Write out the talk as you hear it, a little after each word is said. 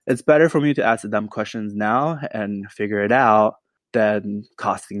It's better for me to ask them questions now and figure it out than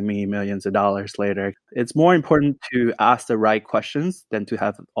costing me millions of dollars later. It's more important to ask the right questions than to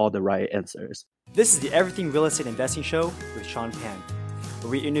have all the right answers. This is the Everything Real Estate Investing Show with Sean Pan,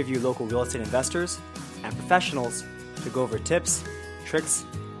 where we interview local real estate investors and professionals to go over tips, tricks,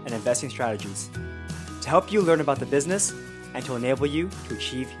 and investing strategies to help you learn about the business and to enable you to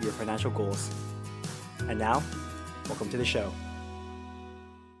achieve your financial goals. And now, welcome to the show.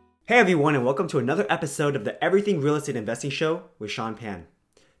 Hey everyone, and welcome to another episode of the Everything Real Estate Investing Show with Sean Pan.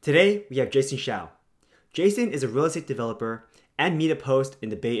 Today, we have Jason Shao. Jason is a real estate developer and meetup host in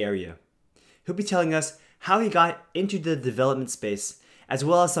the Bay Area. He'll be telling us how he got into the development space, as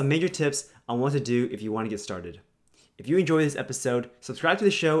well as some major tips on what to do if you want to get started. If you enjoy this episode, subscribe to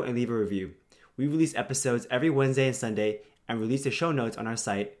the show and leave a review. We release episodes every Wednesday and Sunday and release the show notes on our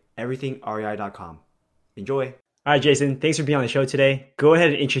site, everythingrei.com. Enjoy. All right, Jason, thanks for being on the show today. Go ahead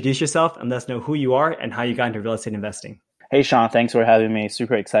and introduce yourself and let us know who you are and how you got into real estate investing. Hey, Sean, thanks for having me.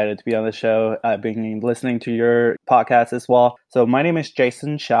 Super excited to be on the show. I've been listening to your podcast as well. So my name is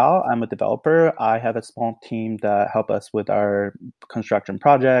Jason Shao. I'm a developer. I have a small team that help us with our construction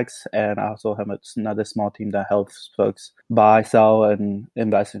projects. And I also have another small team that helps folks buy, sell, and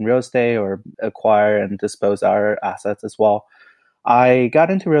invest in real estate or acquire and dispose our assets as well. I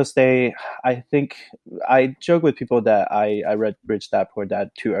got into real estate. I think I joke with people that I read Rich Dad Poor Dad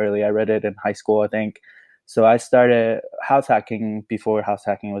too early. I read it in high school, I think. So I started house hacking before house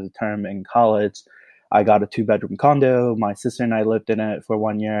hacking was a term in college. I got a 2-bedroom condo. My sister and I lived in it for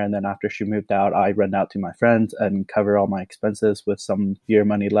 1 year. And then after she moved out, I rent out to my friends and cover all my expenses with some beer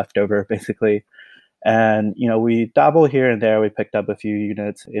money left over, basically. And, we dabble here and there. We picked up a few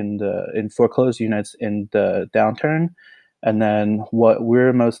units in foreclosed units in the downturn. And then what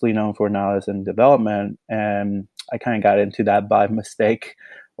we're mostly known for now is in development. And I kind of got into that by mistake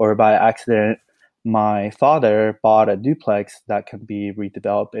or by accident. My father bought a duplex that can be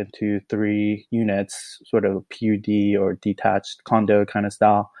redeveloped into 3 units, sort of PUD or detached condo kind of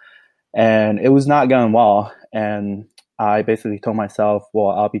style. And it was not going well. And I basically told myself, well,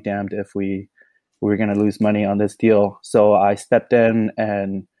 I'll be damned if we're going to lose money on this deal. So I stepped in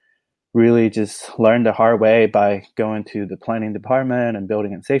and really just learned the hard way by going to the planning department and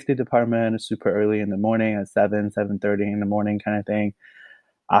building and safety department super early in the morning at 7:30 in the morning kind of thing,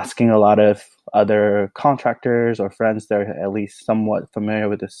 asking a lot of other contractors or friends that are at least somewhat familiar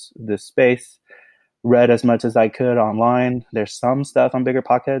with this space, read as much as I could online. There's some stuff on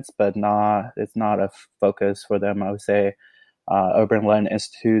BiggerPockets, but it's not a focus for them, I would say. Urban Land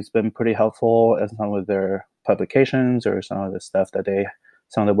Institute's been pretty helpful in some of their publications or some of the stuff that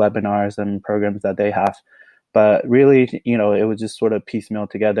some of the webinars and programs that they have. But really, it was just sort of piecemeal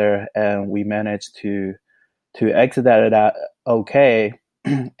together, and we managed to exit that okay.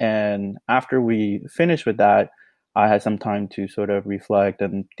 And after we finished with that, I had some time to sort of reflect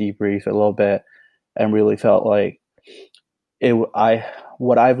and debrief a little bit, and really felt like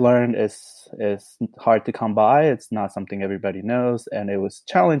what I've learned is hard to come by. It's not something everybody knows, and it was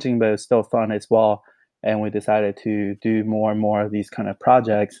challenging, but it's still fun as well. And we decided to do more and more of these kind of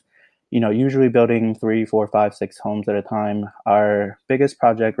projects, usually building 3, 4, 5, 6 homes at a time. Our biggest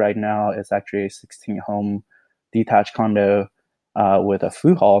project right now is actually a 16-home detached condo with a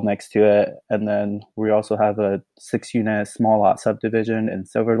food hall next to it. And then we also have a 6-unit small lot subdivision in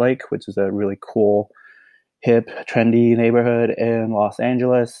Silver Lake, which is a really cool, hip, trendy neighborhood in Los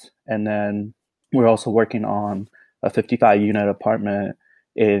Angeles. And then we're also working on a 55-unit apartment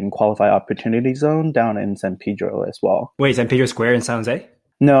in Qualified Opportunity Zone down in San Pedro as well. Wait, San Pedro Square in San Jose?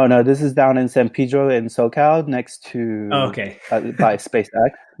 No, this is down in San Pedro in SoCal next to okay. By SpaceX.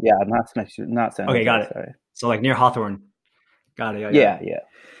 Yeah, not San Jose. Okay, got it. Sorry. So like near Hawthorne. Got it. Yeah.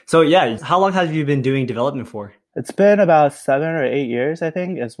 So how long have you been doing development for? It's been about 7 or 8 years, I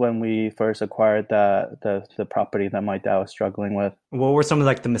think, is when we first acquired the property that my dad was struggling with. What were some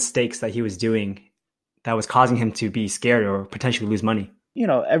of the mistakes that he was doing that was causing him to be scared or potentially lose money?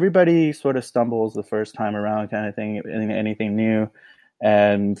 Everybody sort of stumbles the first time around kind of thing, in anything new.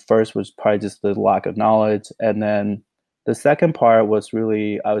 And first was probably just the lack of knowledge. And then the second part was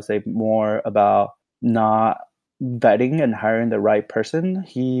really, I would say, more about not vetting and hiring the right person.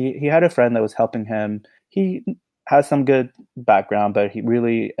 He had a friend that was helping him. He has some good background, but he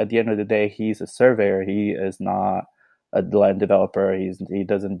really, at the end of the day, he's a surveyor. He is not a land developer. He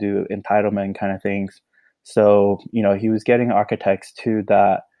doesn't do entitlement kind of things. So, he was getting architects too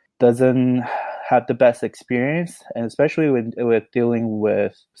that doesn't have the best experience, and especially with dealing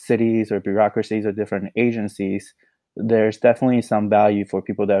with cities or bureaucracies or different agencies, there's definitely some value for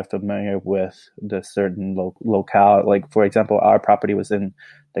people that are familiar with the certain locale. Like, for example, our property was in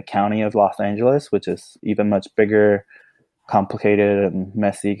the county of Los Angeles, which is even much bigger, complicated, and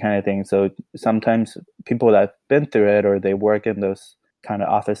messy kind of thing. So sometimes people that have been through it or they work in those kind of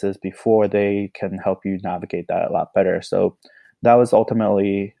offices before, they can help you navigate that a lot better. So that was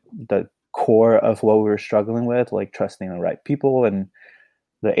ultimately the core of what we were struggling with, like trusting the right people, and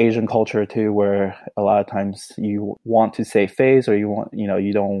the Asian culture too, where a lot of times you want to save face, or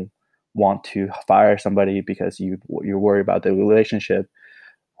you don't want to fire somebody because you're worried about the relationship,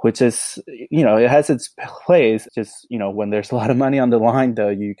 which is, it has its place. Just, when there's a lot of money on the line, though,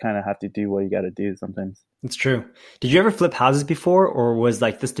 you kind of have to do what you got to do sometimes. It's true. Did you ever flip houses before, or was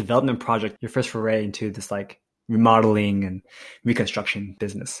like this development project your first foray into this like remodeling and reconstruction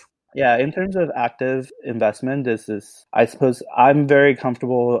business? Yeah, in terms of active investment, this is, I suppose, I'm very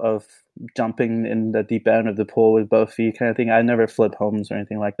comfortable of jumping in the deep end of the pool with both feet kind of thing. I never flipped homes or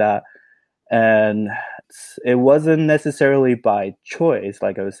anything like that. And it wasn't necessarily by choice,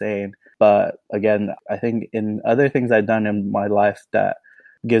 like I was saying. But again, I think in other things I've done in my life that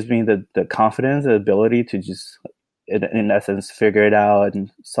gives me the confidence, the ability to just, in essence, figure it out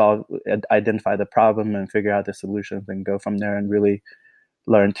and identify the problem and figure out the solutions and go from there and really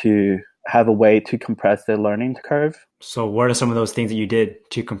learn to have a way to compress the learning curve. So what are some of those things that you did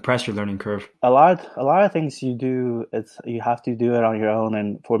to compress your learning curve? A lot of things you do, you have to do it on your own.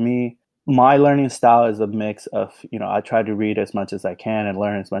 And for me, my learning style is a mix of, I try to read as much as I can and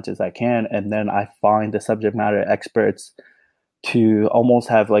learn as much as I can. And then I find the subject matter experts to almost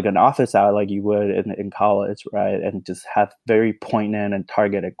have like an office hour like you would in college, right? And just have very poignant and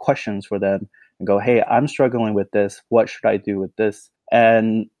targeted questions for them and go, hey, I'm struggling with this. What should I do with this?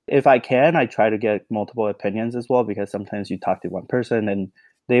 And if I can, I try to get multiple opinions as well, because sometimes you talk to one person and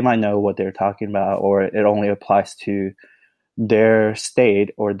they might know what they're talking about, or it only applies to their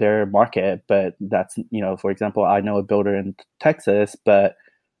state or their market. But that's, for example, I know a builder in Texas, but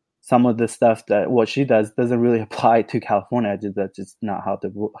some of the stuff that what she does doesn't really apply to California. That's just not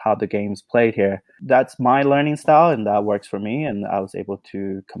how the game's played here. That's my learning style, and that works for me. And I was able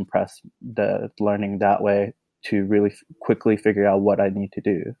to compress the learning that way to really quickly figure out what I need to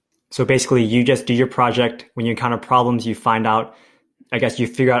do. So basically, you just do your project. When you encounter problems, you find out, I guess you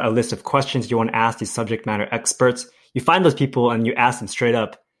figure out a list of questions you want to ask these subject matter experts. You find those people and you ask them straight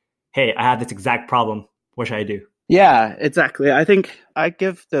up, hey, I have this exact problem. What should I do? Yeah, exactly. I think I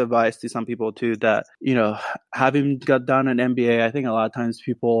give the advice to some people too that, having got done an MBA, I think a lot of times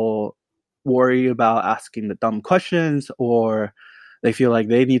people worry about asking the dumb questions, or they feel like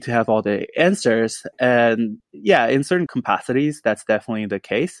they need to have all the answers. And yeah, in certain capacities, that's definitely the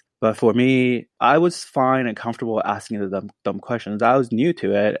case. But for me, I was fine and comfortable asking the dumb questions. I was new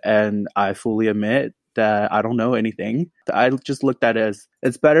to it, and I fully admit that I don't know anything. I just looked at it as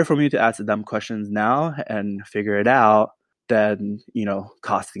it's better for me to ask the dumb questions now and figure it out than,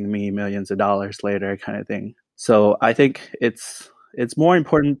 costing me millions of dollars later kind of thing. So I think it's more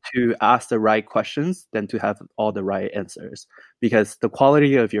important to ask the right questions than to have all the right answers, because the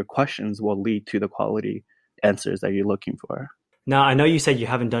quality of your questions will lead to the quality answers that you're looking for. Now, I know you said you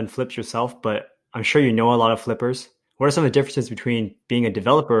haven't done flips yourself, but I'm sure you know a lot of flippers. What are some of the differences between being a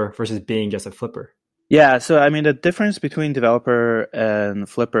developer versus being just a flipper? Yeah, so I mean, the difference between developer and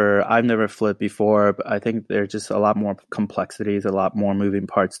flipper, I've never flipped before, but I think there's just a lot more complexities, a lot more moving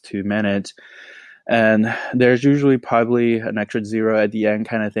parts to manage. And there's usually probably an extra zero at the end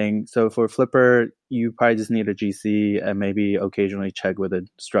kind of thing. So for flipper, you probably just need a GC and maybe occasionally check with a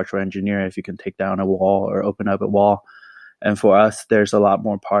structural engineer if you can take down a wall or open up a wall. And for us, there's a lot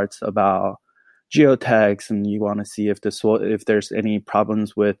more parts about geotechs, and you want to see if if there's any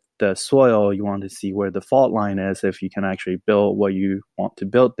problems with the soil. You want to see where the fault line is, if you can actually build what you want to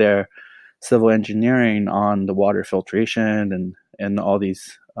build there. Civil engineering on the water filtration and all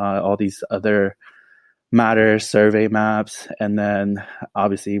these other matters, survey maps, and then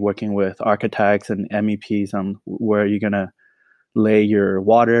obviously working with architects and MEPs on where you're gonna lay your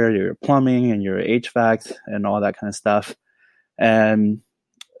water, your plumbing, and your HVACs and all that kind of stuff. And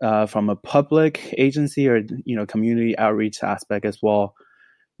from a public agency or community outreach aspect as well,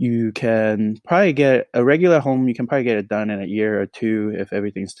 you can probably get a regular home. You can probably get it done in a year or two if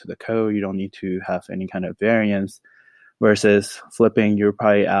everything's to the code. You don't need to have any kind of variance. Versus flipping, you're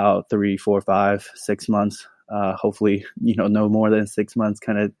probably out 3, 4, 5, 6 months. Hopefully, no more than 6 months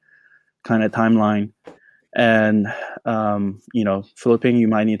kind of timeline. And flipping, you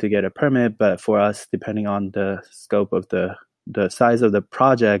might need to get a permit, but for us, depending on the scope of the size of the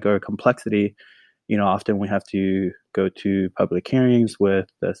project or complexity, often we have to go to public hearings with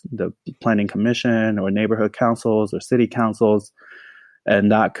the planning commission or neighborhood councils or city councils.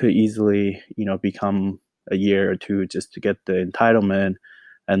 And that could easily, become a year or two just to get the entitlement,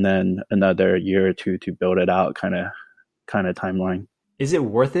 and then another year or two to build it out kind of timeline. Is it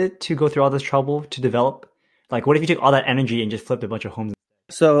worth it to go through all this trouble to develop? Like, what if you took all that energy and just flipped a bunch of homes?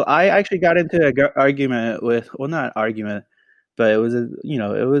 So I actually got into an argument with, well, not argument, but it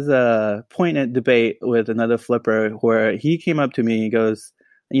was a poignant debate with another flipper where he came up to me and he goes,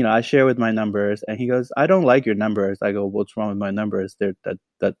 I share with my numbers, and he goes, I don't like your numbers. I go, what's wrong with my numbers? That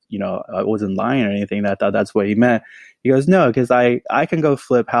I wasn't lying or anything. I thought that's what he meant. He goes, no, because I can go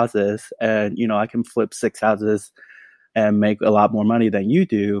flip houses, and I can flip 6 houses and make a lot more money than you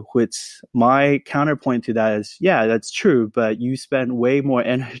do. Which my counterpoint to that is, yeah, that's true, but you spend way more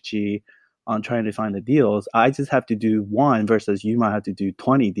energy on trying to find the deals. I just have to do one versus you might have to do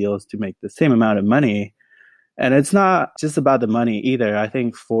 20 deals to make the same amount of money. And it's not just about the money either. I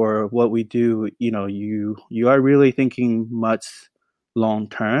think for what we do, you are really thinking much long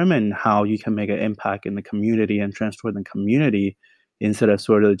term and how you can make an impact in the community and transform the community instead of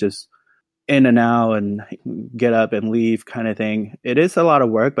sort of just in and out and get up and leave kind of thing. It is a lot of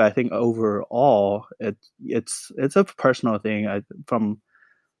work, but I think overall it's a personal thing. From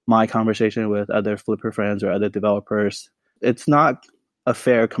my conversation with other flipper friends or other developers, it's not a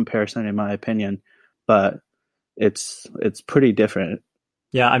fair comparison in my opinion, but it's pretty different.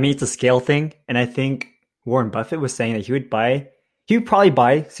 Yeah, I mean, it's a scale thing. And I think Warren Buffett was saying that he would probably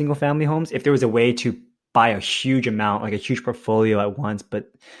buy single family homes if there was a way to buy a huge amount, like a huge portfolio at once,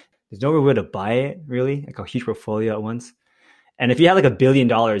 but there's no real way to buy it really, like a huge portfolio at once. And if you have like $1 billion,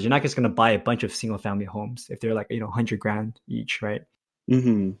 you're not just going to buy a bunch of single family homes if they're like, 100 grand each, right?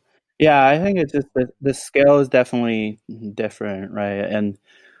 Mm-hmm. Yeah, I think it's just the scale is definitely different, right? And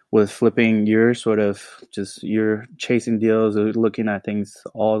with flipping, you're chasing deals or looking at things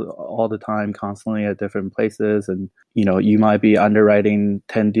all the time, constantly at different places. And, you might be underwriting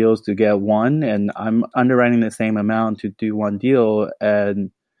 10 deals to get one, and I'm underwriting the same amount to do one deal.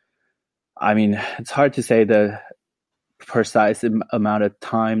 And I mean, it's hard to say the precise amount of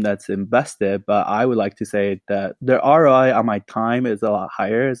time that's invested, but I would like to say that the ROI on my time is a lot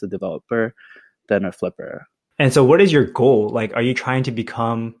higher as a developer than a flipper. And so what is your goal? Like, are you trying to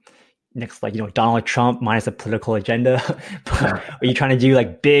become next, like, Donald Trump minus a political agenda? Are you trying to do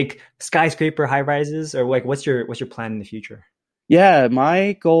like big skyscraper high rises, or like, what's your plan in the future? Yeah,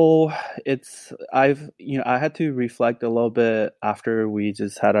 my goal, I had to reflect a little bit after we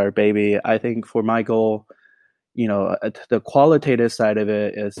just had our baby. I think for my goal, the qualitative side of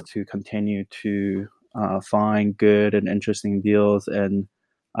it is to continue to find good and interesting deals and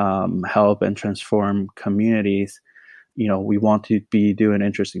help and transform communities. We want to be doing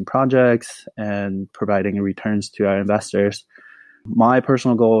interesting projects and providing returns to our investors. My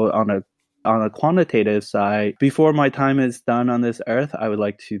personal goal on a quantitative side, before my time is done on this earth, I would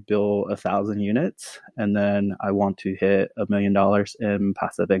like to build 1,000 units, and then I want to hit $1 million in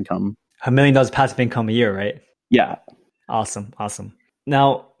passive income. $1 million passive income a year, right? Yeah. Awesome.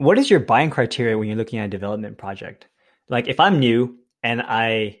 Now, what is your buying criteria when you're looking at a development project? Like, if I'm new and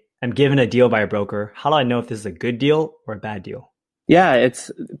I am given a deal by a broker, how do I know if this is a good deal or a bad deal? Yeah,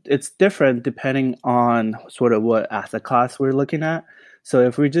 it's different depending on sort of what asset class we're looking at. So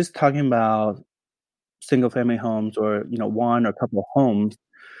if we're just talking about single family homes or, one or a couple of homes,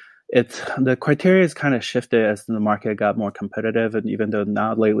 the criteria is kind of shifted as the market got more competitive. And even though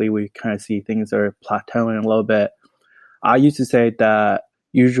now lately we kind of see things are plateauing a little bit, I used to say that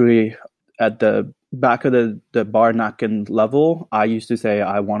usually at the back of the bar napkin level, I used to say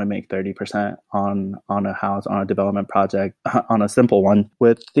I want to make 30% on a house, on a development project, on a simple one.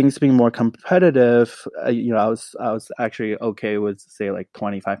 With things being more competitive, I was actually okay with, say, like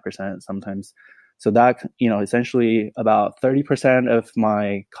 25% sometimes. So that, essentially about 30% of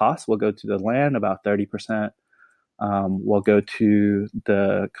my costs will go to the land, about 30% will go to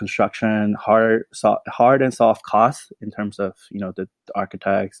the construction, hard and soft costs in terms of, the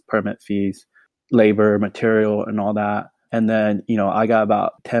architects, permit fees, labor, material, and all that. And then, I got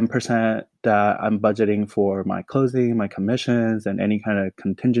about 10% that I'm budgeting for my closing, my commissions, and any kind of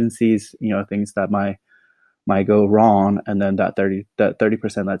contingencies, things that might go wrong. And then that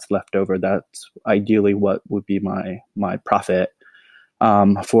 30% that's left over, that's ideally what would be my profit.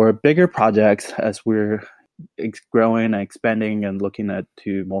 For bigger projects, as we're growing and expanding and looking at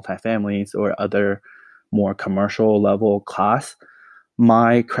to multifamilies or other more commercial level class,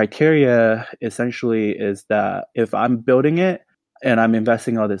 my criteria essentially is that if I'm building it and I'm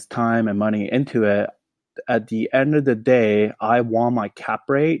investing all this time and money into it, at the end of the day, I want my cap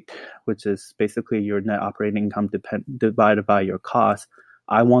rate, which is basically your net operating income divided by your cost.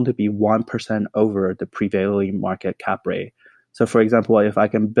 I want to be 1% over the prevailing market cap rate. So for example, if I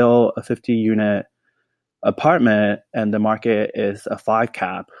can build a 50 unit apartment and the market is a 5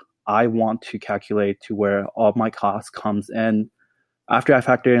 cap, I want to calculate to where all my costs comes in. After I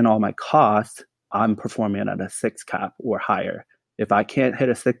factor in all my costs, I'm performing at a 6 cap or higher. If I can't hit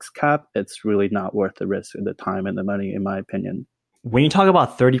a 6 cap, it's really not worth the risk or the time and the money, in my opinion. When you talk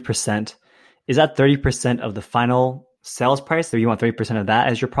about 30%, is that 30% of the final sales price? So you want 30% of that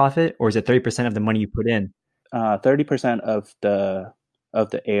as your profit, or is it 30% of the money you put in? 30% of the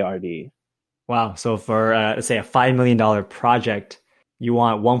ARV. Wow. So for, let's say, a $5 million project, you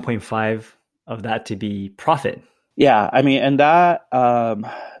want 1.5 of that to be profit. Yeah, I mean, and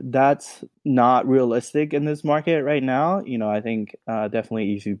that's not realistic in this market right now. I think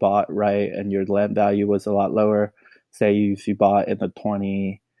definitely if you bought right and your land value was a lot lower, say if you bought in the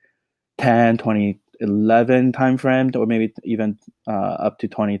 2010, 2011 timeframe, or maybe even up to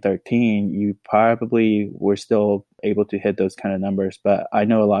 2013, you probably were still able to hit those kind of numbers. But I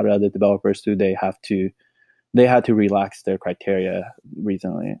know a lot of other developers too, they had to relax their criteria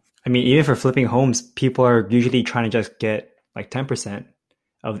recently. I mean, even for flipping homes, people are usually trying to just get like 10%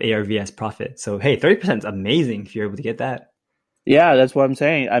 of ARV as profit. So, hey, 30% is amazing if you're able to get that. Yeah, that's what I'm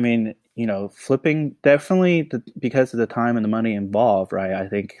saying. I mean, flipping definitely because of the time and the money involved, right? I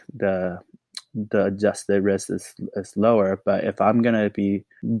think the adjusted risk is lower. But if I'm gonna be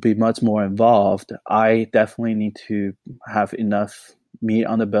much more involved, I definitely need to have enough meat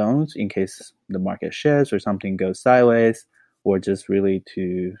on the bones in case the market shifts or something goes sideways, or just really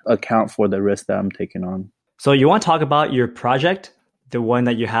to account for the risk that I'm taking on. So you want to talk about your project, the one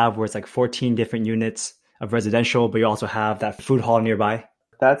that you have where it's like 14 different units of residential, but you also have that food hall nearby?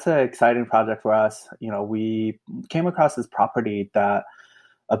 That's an exciting project for us. We came across this property that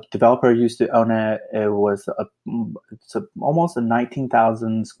a developer used to own it. It was almost a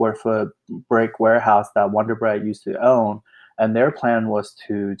 19,000 square foot brick warehouse that Wonder Bread used to own. And their plan was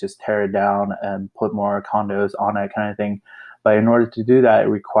to just tear it down and put more condos on it, kind of thing. But in order to do that, it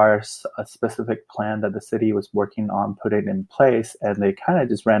requires a specific plan that the city was working on putting in place, and they kind of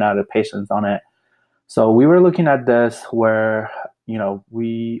just ran out of patience on it. So we were looking at this where,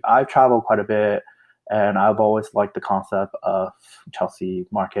 I've traveled quite a bit, and I've always liked the concept of Chelsea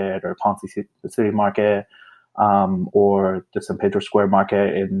Market or Ponce City Market, or the San Pedro Square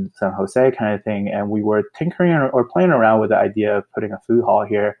Market in San Jose, kind of thing. And we were tinkering or playing around with the idea of putting a food hall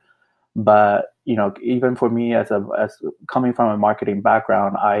here. But even for me, as coming from a marketing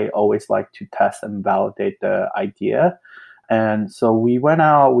background, I always like to test and validate the idea. And so we went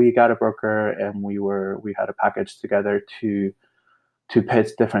out, we got a broker, and we had a package together to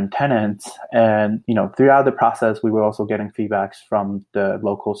pitch different tenants. And throughout the process, we were also getting feedbacks from the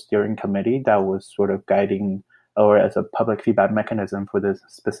local steering committee that was sort of guiding, or as a public feedback mechanism for this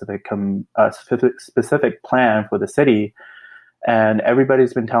specific plan for the city. And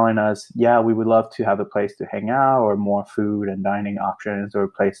everybody's been telling us, yeah, we would love to have a place to hang out, or more food and dining options, or a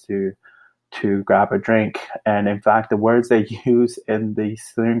place to grab a drink. And in fact, the words they use in the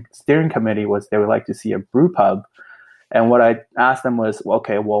steering committee was they would like to see a brew pub. And what I asked them was,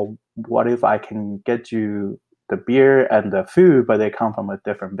 okay, well, what if I can get you the beer and the food, but they come from a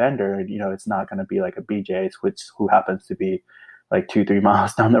different vendor? And, it's not going to be like a BJ's, who happens to be like 2-3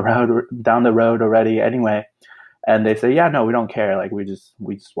 miles down the road already anyway. And they say, yeah, no, we don't care. Like, we just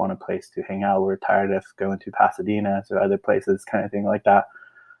want a place to hang out. We're tired of going to Pasadena or other places, kind of thing like that.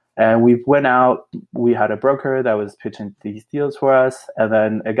 And we went out. We had a broker that was pitching these deals for us. And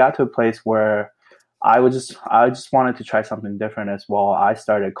then it got to a place where I just wanted to try something different as well. I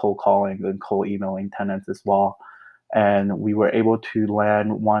started cold calling and cold emailing tenants as well. And we were able to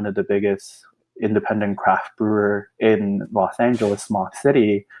land one of the biggest independent craft brewer in Los Angeles, small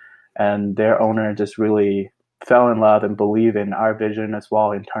city. And their owner just really fell in love and believed in our vision as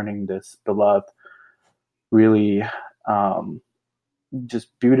well, in turning this beloved, really just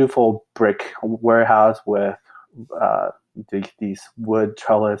beautiful brick warehouse with these wood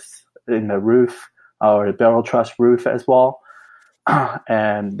trellis in the roof, or barrel truss roof as well.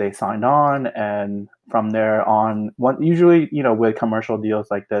 And they signed on, and from there on, usually, with commercial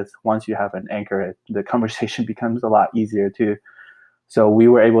deals like this, once you have an anchor, the conversation becomes a lot easier too. So we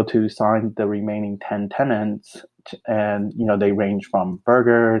were able to sign the remaining 10 tenants, and they range from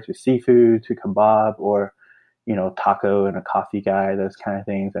burger to seafood to kebab, or taco and a coffee guy, those kind of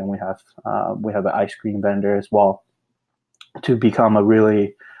things. And we have an ice cream vendor as well, to become a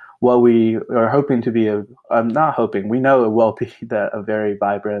really, what we are hoping to be not hoping, we know it will be a very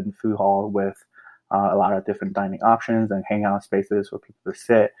vibrant food hall with a lot of different dining options and hangout spaces for people to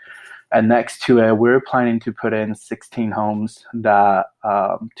sit. And next to it, we're planning to put in 16 homes that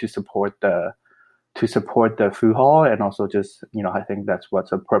to support the food hall, and also just, I think that's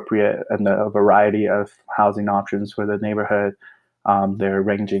what's appropriate, and a variety of housing options for the neighborhood. They're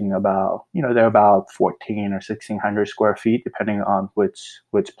ranging about, they're about 14 or 1600 square feet, depending on which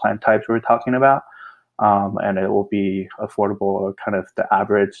plant types we're talking about. And it will be affordable, or kind of the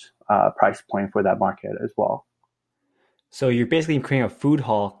average price point for that market as well. So you're basically creating a food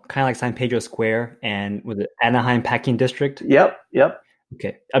hall, kind of like San Pedro Square and with the Anaheim Packing District. Yep.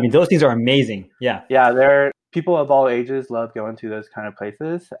 Okay. I mean, those things are amazing. Yeah. Yeah, they're people of all ages love going to those kind of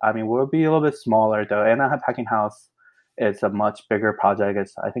places. I mean, we'll be a little bit smaller though. Anaheim Packing House is a much bigger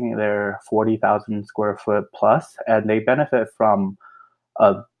project. I think they're 40,000 square foot plus, and they benefit from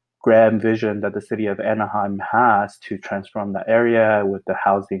a grand vision that the city of Anaheim has to transform the area with the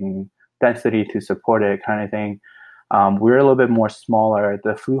housing density to support it, kind of thing. We're a little bit more smaller.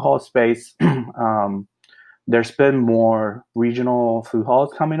 The food hall space, there's been more regional food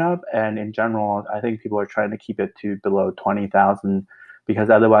halls coming up, and in general, I think people are trying to keep it to below 20,000, because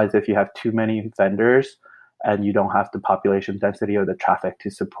otherwise, if you have too many vendors and you don't have the population density or the traffic to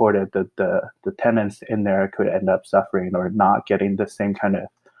support it, the tenants in there could end up suffering or not getting the same kind of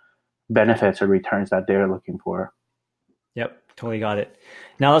benefits or returns that they're looking for. Yep, totally got it.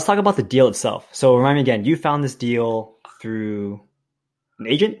 Now let's talk about the deal itself. So remind me again, you found this deal through an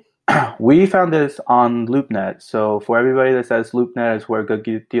agent? We found this on LoopNet. So for everybody that says LoopNet is where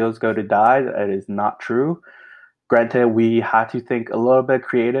good deals go to die, it is not true. Granted, we had to think a little bit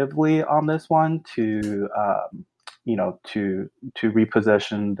creatively on this one to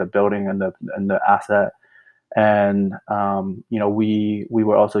reposition the building and the asset. And we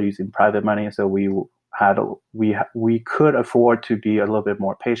were also using private money, so we could afford to be a little bit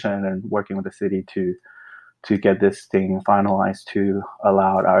more patient and working with the city to get this thing finalized to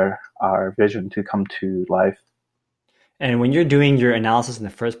allow our vision to come to life. And when you're doing your analysis in the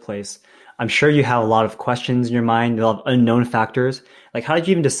first place, I'm sure you have a lot of questions in your mind, a lot of unknown factors. Like, how did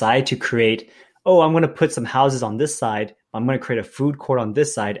you even decide to create, I'm going to put some houses on this side, I'm going to create a food court on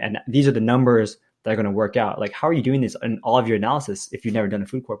this side, and these are the numbers that are going to work out? Like, how are you doing this in all of your analysis if you've never done a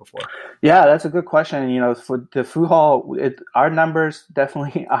food court before? Yeah, that's a good question. For the food hall, our numbers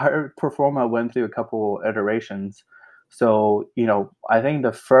definitely, our pro forma went through a couple iterations. So, I think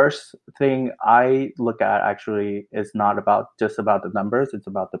the first thing I look at actually is not just about the numbers. It's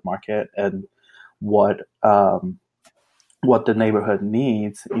about the market and what the neighborhood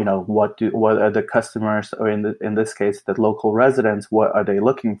needs. What are the customers, or in this case, the local residents, what are they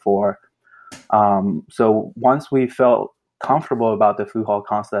looking for? So once we felt comfortable about the food hall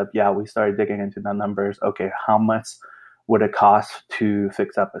concept, we started digging into the numbers. Okay, how much would it cost to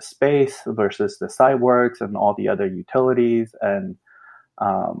fix up a space versus the site works and all the other utilities and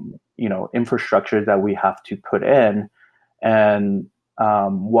infrastructure that we have to put in? And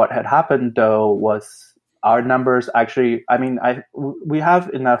what had happened though was our numbers actually, we have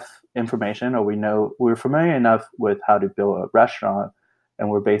enough information, or we're familiar enough with how to build a restaurant, and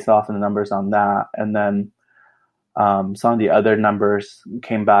we're based off of the numbers on that. And then some of the other numbers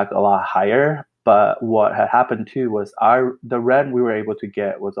came back a lot higher. But what had happened too was the rent we were able to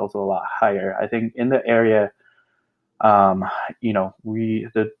get was also a lot higher. I think in the area, the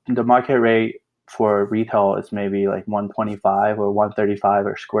market rate for retail is maybe like 125 or 135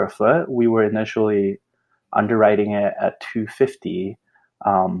 per square foot. We were initially underwriting it at 250.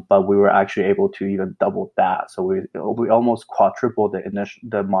 But we were actually able to even double that. So we almost quadrupled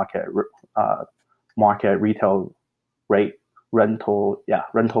the market retail rate rental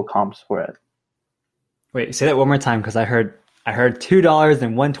comps for it. Wait, say that one more time, because I heard $2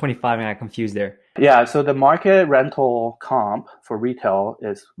 and 125 and I got confused there. Yeah, so the market rental comp for retail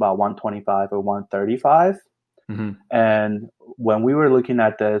is about 125 or 135. Mm-hmm. And when we were looking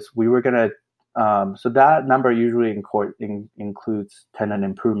at this, we were gonna so that number usually includes tenant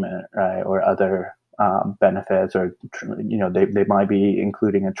improvement, right, or other benefits, or they might be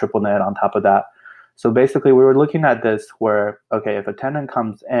including a triple net on top of that. So basically, we were looking at this where, okay, if a tenant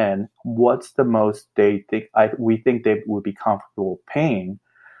comes in, what's the most we think they would be comfortable paying?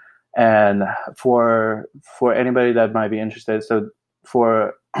 And for anybody that might be interested, so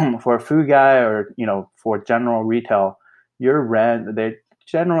for a food guy, or for general retail, your rent,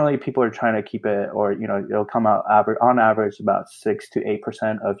 generally people are trying to keep it, or it'll come out on average about 6 to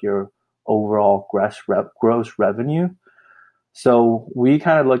 8% of your overall gross revenue. So we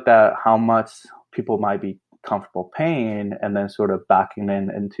kind of looked at how much people might be comfortable paying, and then sort of backing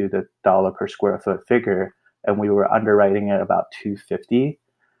into the dollar per square foot figure, and we were underwriting at about 250.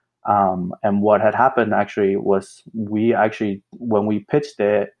 And what had happened actually was when we pitched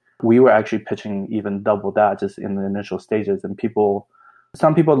it, we were actually pitching even double that just in the initial stages. And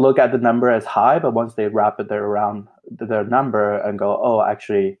some people look at the number as high, but once they wrap it around their number and go, oh,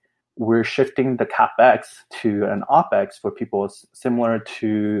 actually, we're shifting the CapEx to an OpEx for people similar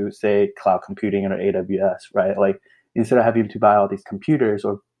to, say, cloud computing or AWS, right? Like instead of having to buy all these computers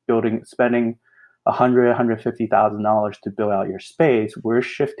or spending $150,000 to build out your space, we're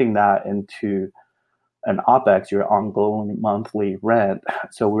shifting that into an OpEx, your ongoing monthly rent.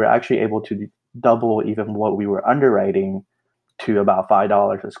 So we're actually able to double even what we were underwriting to about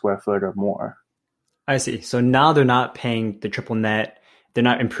 $5 a square foot or more. I see. So now they're not paying the triple net. They're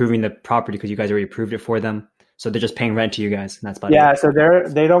not improving the property because you guys already approved it for them. So they're just paying rent to you guys, and that's about it. So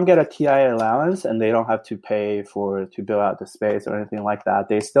they don't get a TI allowance, and they don't have to pay to build out the space or anything like that.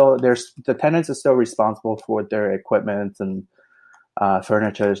 The tenants are still responsible for their equipment and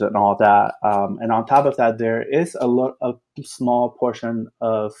furniture and all that. And on top of that, there is a small portion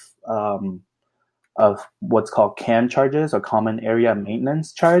of what's called CAM charges, or common area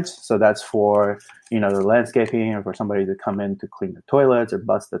maintenance charge. So that's for the landscaping, or for somebody to come in to clean the toilets or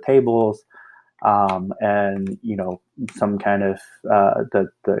bust the tables. And some kind of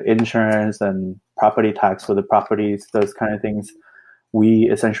the insurance and property tax for the properties, those kind of things. We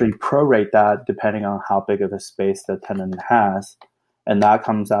essentially prorate that depending on how big of a space the tenant has, and that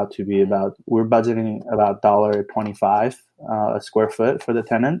comes out to be we're budgeting about $1.25 a square foot for the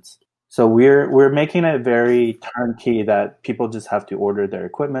tenants. So we're making it very turnkey, that people just have to order their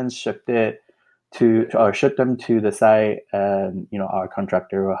equipment, ship them to the site, and our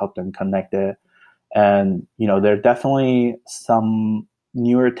contractor will help them connect it. And there are definitely some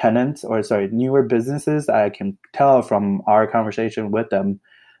newer businesses I can tell from our conversation with them.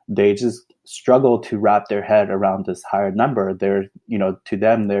 They just struggle to wrap their head around this higher number. To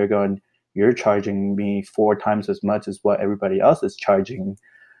them, they're going, you're charging me 4 times as much as what everybody else is charging.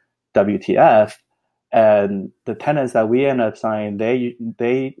 WTF. And the tenants that we end up signing,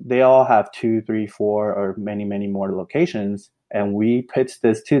 they all have 2, 3, 4, or many, many more locations. And we pitch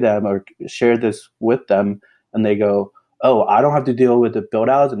this to them or share this with them, and they go, oh, I don't have to deal with the build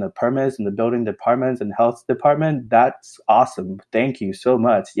outs and the permits and the building departments and health department. That's awesome. Thank you so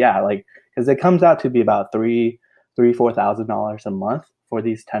much. Yeah, because it comes out to be about $4,000 a month for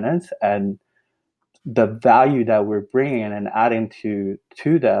these tenants, and the value that we're bringing and adding to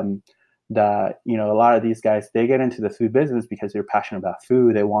them, that a lot of these guys, they get into the food business because they're passionate about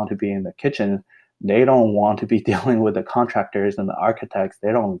food. They want to be in the kitchen. They don't want to be dealing with the contractors and the architects.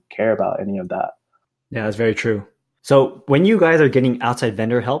 They don't care about any of that. Yeah, that's very true. So when you guys are getting outside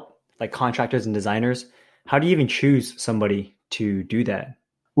vendor help, like contractors and designers, how do you even choose somebody to do that?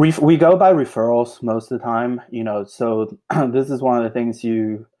 We go by referrals most of the time. So this is one of the things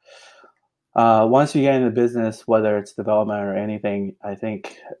once you get into business, whether it's development or anything, I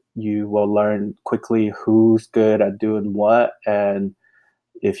think you will learn quickly who's good at doing what. And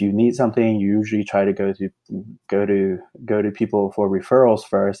if you need something, you usually try to go to people for referrals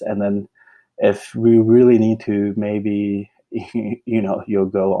first. And then if we really need to, maybe, you'll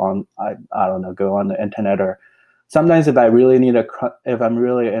go on, I don't know, go on the internet, or sometimes if I'm really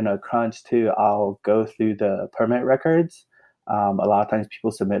in a crunch too, I'll go through the permit records. A lot of times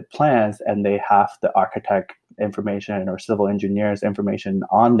people submit plans and they have the architect information or civil engineers information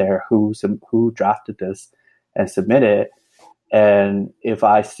on there who drafted this and submit it. And if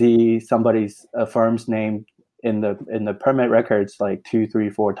I see a firm's name in the permit records like 2, 3,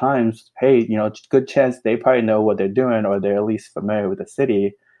 4 times, hey, good chance they probably know what they're doing, or they're at least familiar with the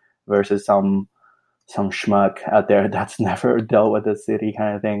city, versus some schmuck out there that's never dealt with the city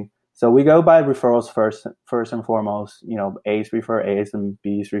kind of thing. So we go by referrals first and foremost. A's refer A's and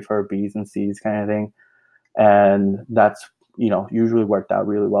B's refer B's and C's kind of thing. And that's, usually worked out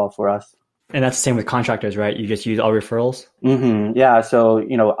really well for us. And that's the same with contractors, right? You just use all referrals? Mm-hmm. Yeah. So,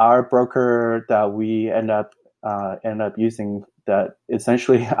 our broker that we end up using, that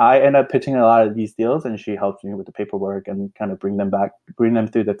essentially I end up pitching a lot of these deals, and she helps me with the paperwork and kind of bring them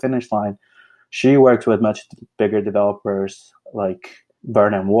through the finish line. She works with much bigger developers like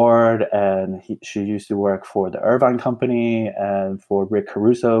Vernon Ward, and she used to work for the Irvine Company and for Rick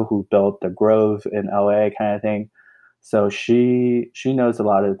Caruso, who built the Grove in LA kind of thing. So she knows a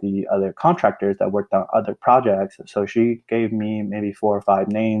lot of the other contractors that worked on other projects. So she gave me maybe 4 or 5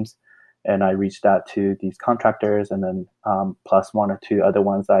 names, and I reached out to these contractors, and then plus 1 or 2 other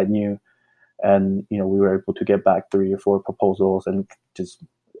ones I knew. And, we were able to get back 3 or 4 proposals, and just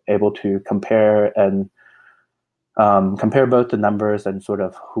able to compare and compare both the numbers and sort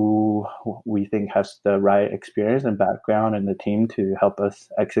of who we think has the right experience and background in the team to help us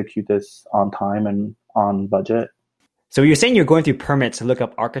execute this on time and on budget. So you're saying you're going through permits to look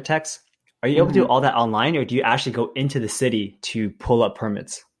up architects. Are you able to do Mhm. all that online, or do you actually go into the city to pull up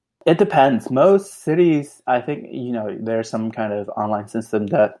permits? It depends. Most cities, I think, there's some kind of online system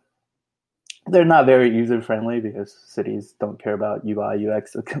that they're not very user friendly because cities don't care about UI,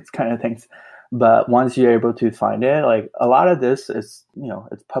 UX, those kind of things. But once you're able to find it, like a lot of this is,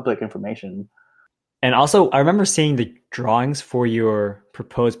 it's public information. And also, I remember seeing the drawings for your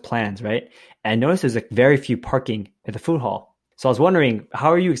proposed plans, right? And I noticed there's like very few parking at the food hall. So I was wondering,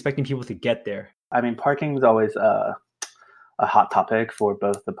 how are you expecting people to get there? I mean, parking is always a hot topic for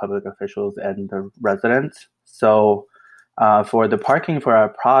both the public officials and the residents. So for the parking for our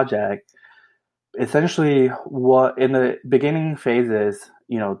project, essentially what in the beginning phases,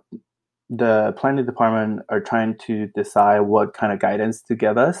 the planning department are trying to decide what kind of guidance to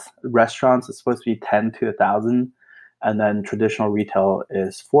give us. Restaurants is supposed to be 10 to 1,000, and then traditional retail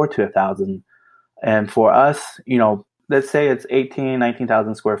is 4 to 1,000. And for us, let's say it's 18,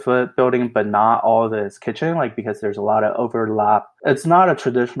 19,000 square foot building, but not all of it is kitchen, like because there's a lot of overlap. It's not a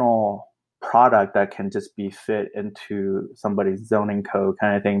traditional product that can just be fit into somebody's zoning code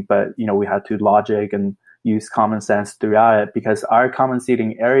kind of thing. But, we had to logic and use common sense throughout it because our common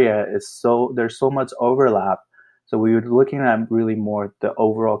seating area there's so much overlap. So we were looking at really more the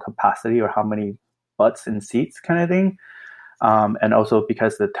overall capacity or how many butts and seats kind of thing. And also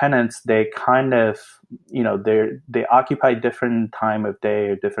because the tenants, they kind of, they occupy different time of day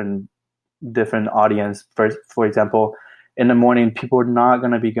or different audience. For example, in the morning, people are not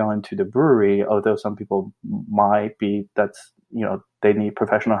going to be going to the brewery, although some people might be. That's, they need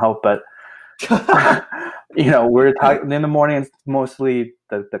professional help. But, we're talking in the morning, it's mostly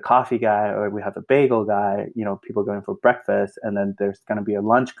the coffee guy, or we have a bagel guy, people going for breakfast, and then there's going to be a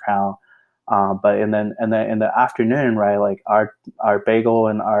lunch crowd. But and then in the afternoon, right? Like our bagel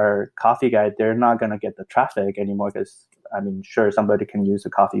and our coffee guy, they're not gonna get the traffic anymore because I mean, sure, somebody can use a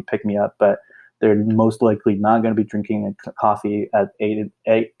coffee pick me up, but they're most likely not gonna be drinking a coffee at 8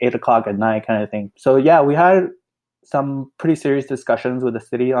 o'clock at night, kind of thing. So yeah, we had some pretty serious discussions with the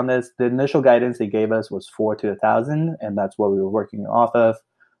city on this. The initial guidance they gave us was 4 to 1,000, and that's what we were working off of.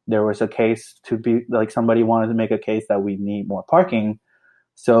 There was a case to be like somebody wanted to make a case that we need more parking.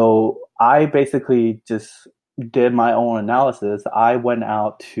 So I basically just did my own analysis. I went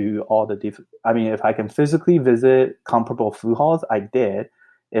out to all I mean, if I can physically visit comparable food halls, I did.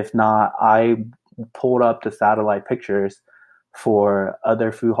 If not, I pulled up the satellite pictures for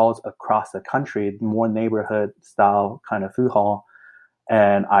other food halls across the country, more neighborhood style kind of food hall.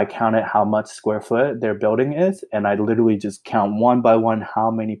 And I counted how much square foot their building is. And I literally just count one by one how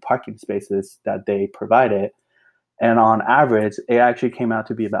many parking spaces that they provided. And on average, it actually came out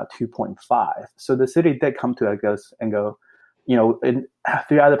to be about 2.5. So the city did come to us and go,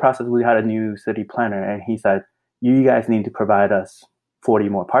 throughout the process, we had a new city planner, and he said, you guys need to provide us 40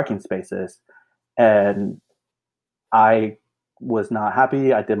 more parking spaces. And I was not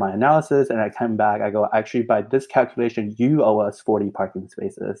happy. I did my analysis, and I came back. I go, actually, by this calculation, you owe us 40 parking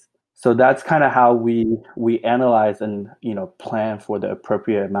spaces. So that's kind of how we analyze and plan for the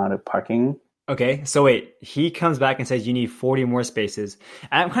appropriate amount of parking. Okay, so wait, he comes back and says you need 40 more spaces.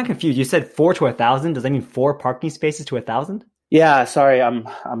 And I'm kind of confused. You said 4 to 1,000. Does that mean 4 parking spaces to 1,000? Yeah, sorry, I'm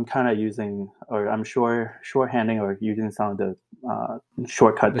kind of using, or I'm shorthanding or using some of the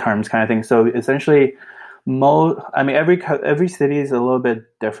shortcut terms kind of thing. So essentially, I mean, every city is a little bit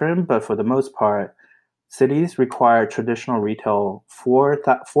different, but for the most part, cities require traditional retail four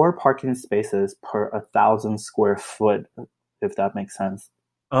parking spaces per 1,000 square foot, if that makes sense.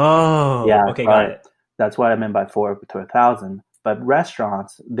 Oh, Yeah, okay, got sorry. it. That's what I meant by 4 to 1,000. But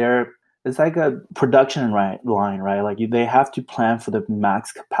restaurants, it's like a production line, right? Like they have to plan for the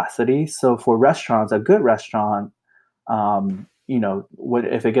max capacity. So for restaurants, a good restaurant,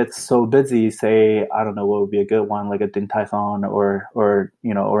 if it gets so busy, say, I don't know what would be a good one, like a Din Tai Fung or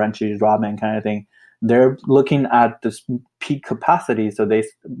Orange Ramen kind of thing. They're looking at this peak capacity. So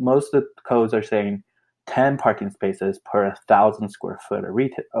most of the codes are saying 10 parking spaces per 1,000 square foot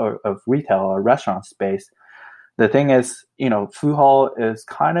of retail or restaurant space. The thing is, food hall is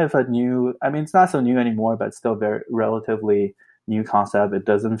kind of it's not so new anymore, but still very relatively new concept. It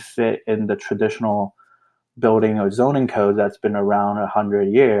doesn't fit in the traditional building or zoning code that's been around 100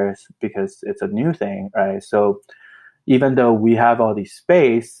 years because it's a new thing, right? So even though we have all these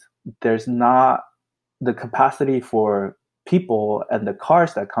space, there's not the capacity for people, and the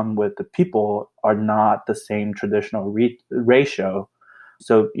cars that come with the people are not the same traditional ratio.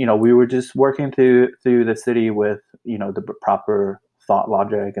 So, we were just working through the city with, the proper thought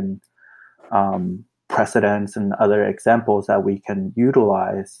logic and precedents and other examples that we can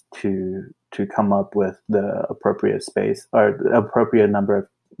utilize to come up with the appropriate space or the appropriate number of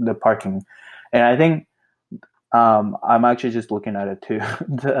the parking. And I think I'm actually just looking at it too.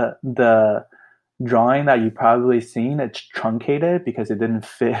 The drawing that you probably seen, it's truncated because it didn't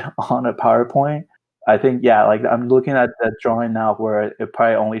fit on a PowerPoint. I think, yeah, like I'm looking at the drawing now where it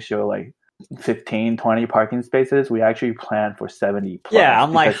probably only show like 15, 20 parking spaces. We actually planned for 70 plus. Yeah,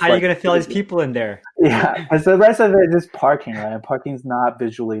 I'm like, how are you going to fill these people in there? Yeah, and so the rest of it is just parking, right? And parking's not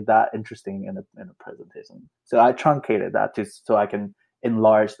visually that interesting in a presentation. So I truncated that so I can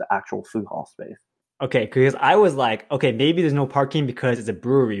enlarge the actual food hall space. Okay, because I was like, okay, maybe there's no parking because it's a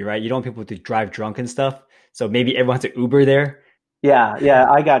brewery, right? You don't want people to drive drunk and stuff. So maybe everyone has to Uber there. Yeah,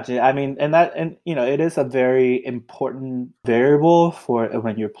 I got you. I mean, and it is a very important variable for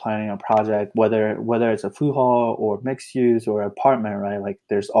when you're planning a project, whether it's a food hall or mixed use or apartment, right? Like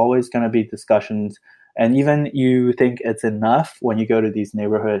there's always going to be discussions, and even you think it's enough when you go to these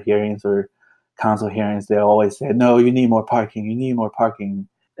neighborhood hearings or council hearings, they always say, no, you need more parking. You need more parking.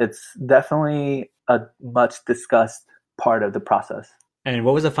 It's definitely a much discussed part of the process. And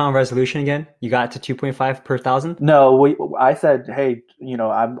what was the final resolution again? You got to 2.5 per thousand? No, I said, hey,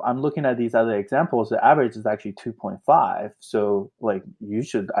 I'm looking at these other examples. The average is actually 2.5. So like you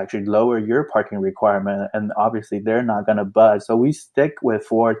should actually lower your parking requirement. And obviously they're not going to budge. So we stick with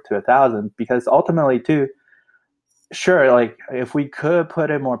 4 to 1,000 because ultimately too, sure, like if we could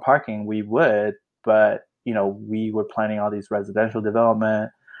put in more parking, we would. But, we were planning all these residential development.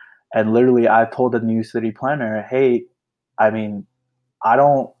 And literally I told the new city planner, hey, I mean, I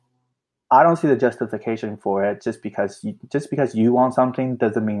don't see the justification for it. Just because you want something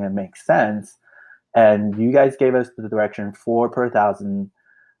doesn't mean it makes sense. And you guys gave us the direction 4 per thousand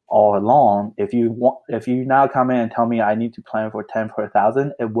all along. If you now come in and tell me I need to plan for 10 per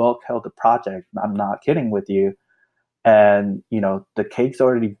thousand, it will kill the project. I'm not kidding with you. And the cake's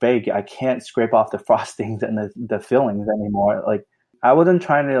already baked. I can't scrape off the frostings and the fillings anymore. Like I wasn't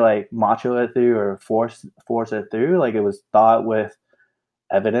trying to like macho it through or force it through. Like it was thought with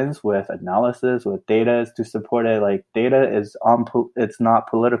evidence, with analysis, with data to support it. Like data is it's not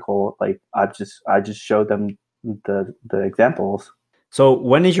political. Like I just showed them the examples. So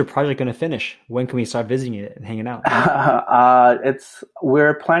when is your project going to finish? When can we start visiting it and hanging out?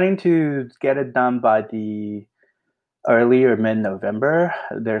 We're planning to get it done by the early or mid-November.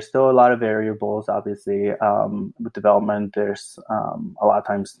 There's still a lot of variables, obviously, with development. There's a lot of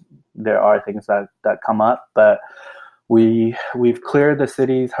times there are things that come up, but we've cleared the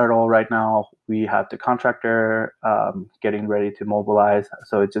city's hurdle right now. We have the contractor getting ready to mobilize,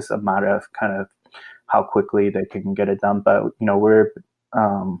 so it's just a matter of kind of how quickly they can get it done. But we're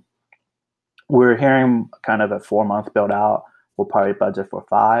hearing kind of a 4-month build out. We'll probably budget for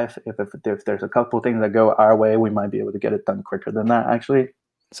 5. If there's a couple of things that go our way, we might be able to get it done quicker than that, actually.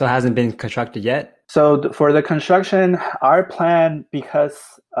 So it hasn't been constructed yet? So for the construction, our plan, because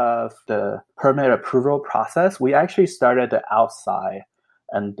of the permit approval process, we actually started the outside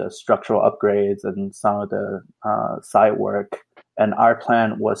and the structural upgrades and some of the site work. And our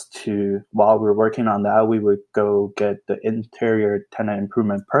plan was to, while we were working on that, we would go get the interior tenant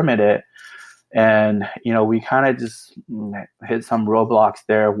improvement permitted. And, we kind of just hit some roadblocks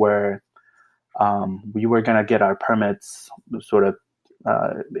there where we were going to get our permits sort of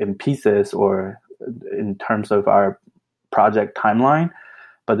in pieces or in terms of our project timeline.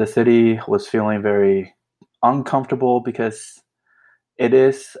 But the city was feeling very uncomfortable because it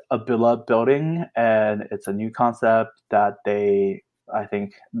is a beloved building and it's a new concept that I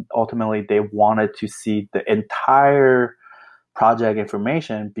think ultimately they wanted to see the entire project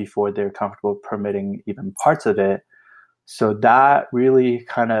information before they're comfortable permitting even parts of it. So that really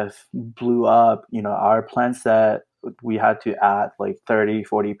kind of blew up, our plan set. We had to add like 30,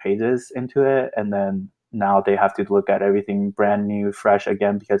 40 pages into it. And then now they have to look at everything brand new, fresh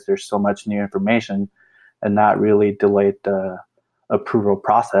again, because there's so much new information. And that really delayed the approval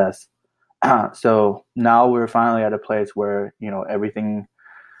process. So now we're finally at a place where,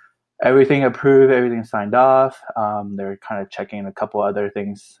 everything approved, everything signed off. They're kind of checking a couple other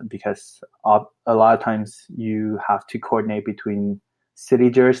things because a lot of times you have to coordinate between city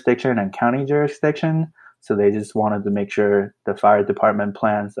jurisdiction and county jurisdiction. So they just wanted to make sure the fire department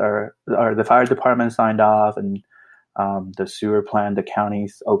plans or the fire department signed off and the sewer plan, the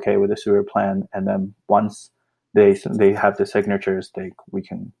county's okay with the sewer plan. And then once they have the signatures, we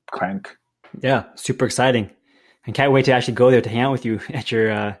can crank. Yeah, super exciting. I can't wait to actually go there to hang out with you at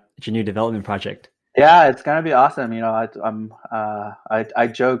your new development project. Yeah, it's gonna be awesome. I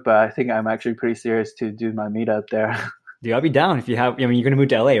joke, but I think I'm actually pretty serious to do my meetup there. Dude, I'll be down if you have. I mean, you're gonna move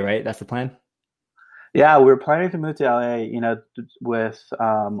to LA, right? That's the plan. Yeah, we're planning to move to LA, with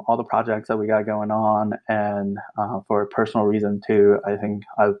all the projects that we got going on, and for a personal reason too. I think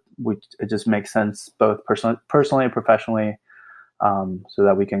it just makes sense both personally and professionally, so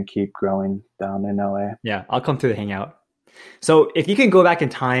that we can keep growing down in LA. Yeah, I'll come through the hangout. So if you can go back in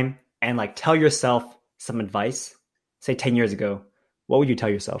time and like tell yourself some advice, say 10 years ago, what would you tell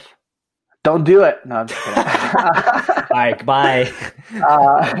yourself? Don't do it. No, I'm just All kidding. right, goodbye.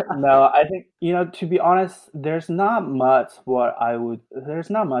 No, I think, to be honest, there's not much I would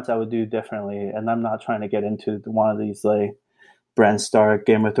do differently. And I'm not trying to get into one of these like Bran Stark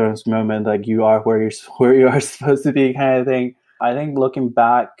Game of Thrones moment, like you are where you are supposed to be kind of thing. I think looking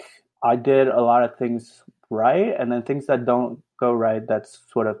back, I did a lot of things right, and then things that don't go right, that's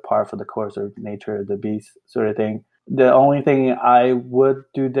sort of par for the course or nature of the beast sort of thing. The only thing I would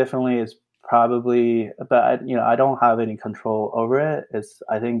do differently is probably, but I don't have any control over it.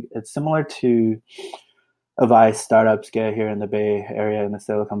 I think it's similar to advice startups get here in the Bay Area in the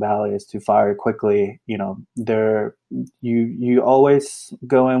Silicon Valley is to fire quickly. You always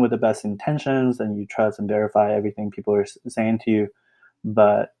go in with the best intentions and you trust and verify everything people are saying to you,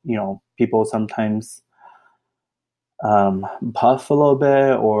 but people sometimes puff a little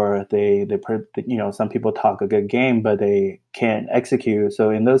bit, or some people talk a good game but they can't execute.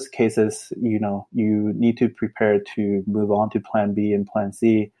 So in those cases, you need to prepare to move on to plan B and plan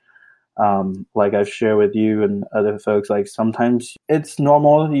C. Like I've shared with you and other folks, like sometimes it's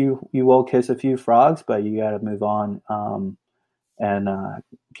normal, you will kiss a few frogs, but you got to move on, and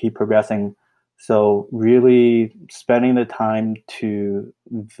keep progressing. So really spending the time to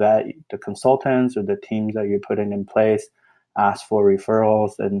vet the consultants or the teams that you're putting in place, ask for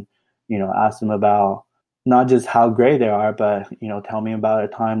referrals, and ask them about not just how great they are, but tell me about a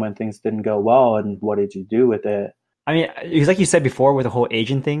time when things didn't go well and what did you do with it. I mean, because like you said before with the whole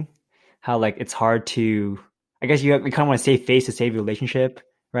agent thing, how like it's hard to, I guess you kind of want to save face to save your relationship,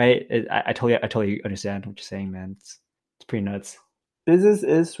 right? I totally understand what you're saying, man. It's pretty nuts. Business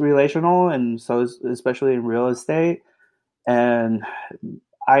is relational, and so especially in real estate. And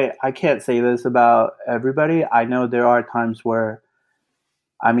I can't say this about everybody. I know there are times where,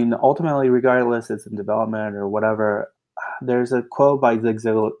 I mean, ultimately, regardless it's in development or whatever, there's a quote by Zig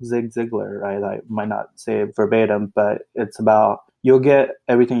Ziglar, right? I might not say it verbatim, but it's about you'll get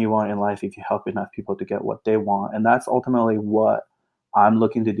everything you want in life if you help enough people to get what they want. And that's ultimately what I'm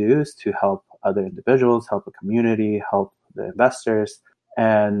looking to do, is to help other individuals, help a community, help the investors.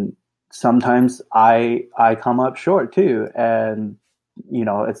 And sometimes I come up short too. And,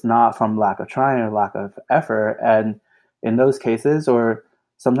 it's not from lack of trying or lack of effort. And in those cases, or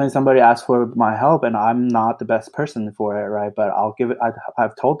sometimes somebody asks for my help and I'm not the best person for it, right? But I'll give it,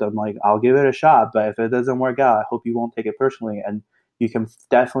 I've told them, like, I'll give it a shot, but if it doesn't work out, I hope you won't take it personally. And you can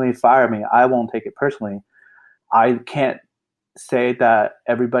definitely fire me. I won't take it personally. I can't say that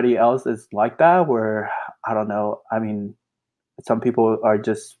everybody else is like that, where, I don't know. I mean, some people are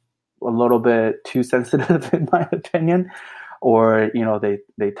just a little bit too sensitive in my opinion, or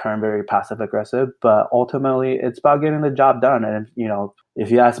they turn very passive aggressive. But ultimately it's about getting the job done. And if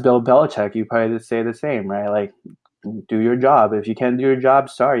you ask Bill Belichick, you probably say the same, right? Like, do your job. If you can't do your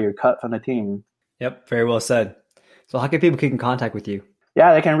job, sorry, you're cut from the team. Yep, very well said. So how can people keep in contact with you?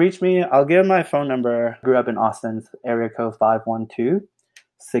 Yeah, they can reach me. I'll give my phone number. Grew up in Austin's area code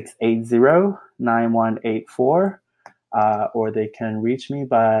 512-680-9184. Or they can reach me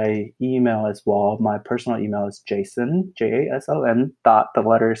by email as well. My personal email is Jason, Jason, dot the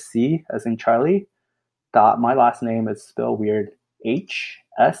letter C as in Charlie, dot my last name is spelled weird,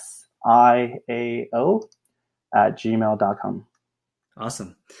 HSIAO @gmail.com.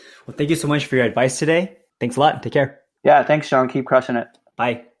 Awesome. Well, thank you so much for your advice today. Thanks a lot. Take care. Yeah, thanks, Sean. Keep crushing it.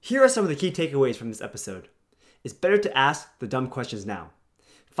 Bye. Here are some of the key takeaways from this episode. It's better to ask the dumb questions now.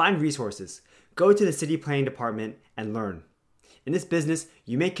 Find resources. Go to the city planning department and learn. In this business,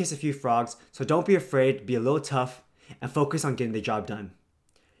 you may kiss a few frogs, so don't be afraid, be a little tough, and focus on getting the job done.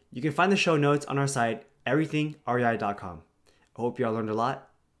 You can find the show notes on our site, everythingrei.com. I hope you all learned a lot.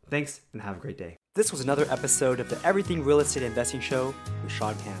 Thanks, and have a great day. This was another episode of the Everything Real Estate Investing Show with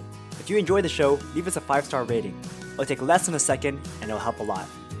Sean Pan. If you enjoyed the show, leave us a 5-star rating. It'll take less than a second, and it'll help a lot.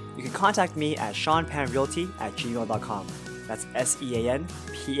 You can contact me at seanpanrealty@gmail.com. That's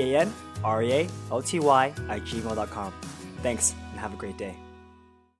SeanPanRealty@gmail.com. Thanks, and have a great day.